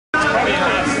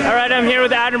All right, I'm here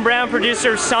with Adam Brown,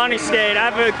 producer of Sonic Skate. I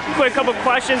have a quick couple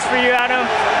questions for you, Adam.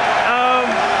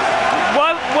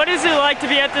 What is it like to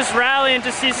be at this rally and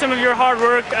to see some of your hard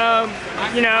work,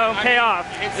 pay off?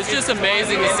 It's just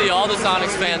amazing to see all the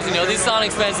Sonics fans. You know, these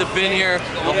Sonics fans have been here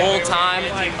the whole time.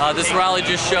 This rally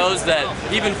just shows that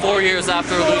even 4 years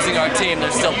after losing our team,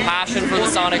 there's still passion for the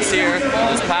Sonics here.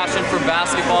 There's passion for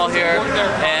basketball here.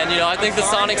 And, I think the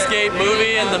Sonic Skate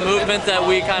movie and the movement that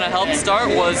we kind of helped start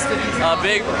was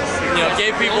big,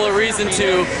 gave people a reason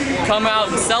to come out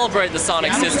and celebrate the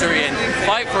Sonics history and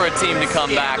fight for a team to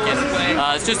come back. And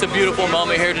it's just a beautiful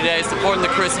moment here today, supporting the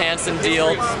Chris Hansen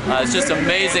deal. It's just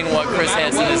amazing what Chris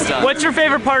Hansen has done. What's your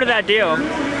favorite part of that deal?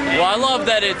 Well, I love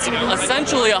that it's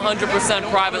essentially 100%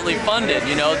 privately funded.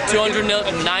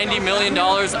 $290 million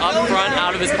up front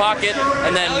out of his pocket,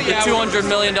 and then the $200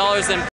 million in